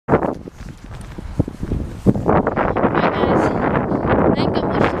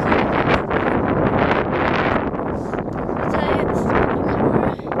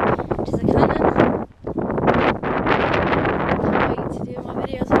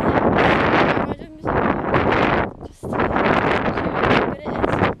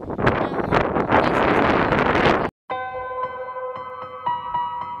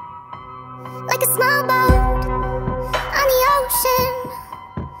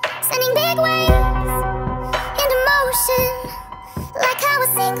sending big waves into motion, like how a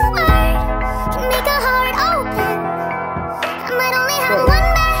single word can make a heart open. I might only have one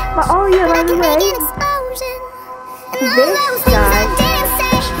match, But oh yeah, but by I the can make way, an explosion. And all this those things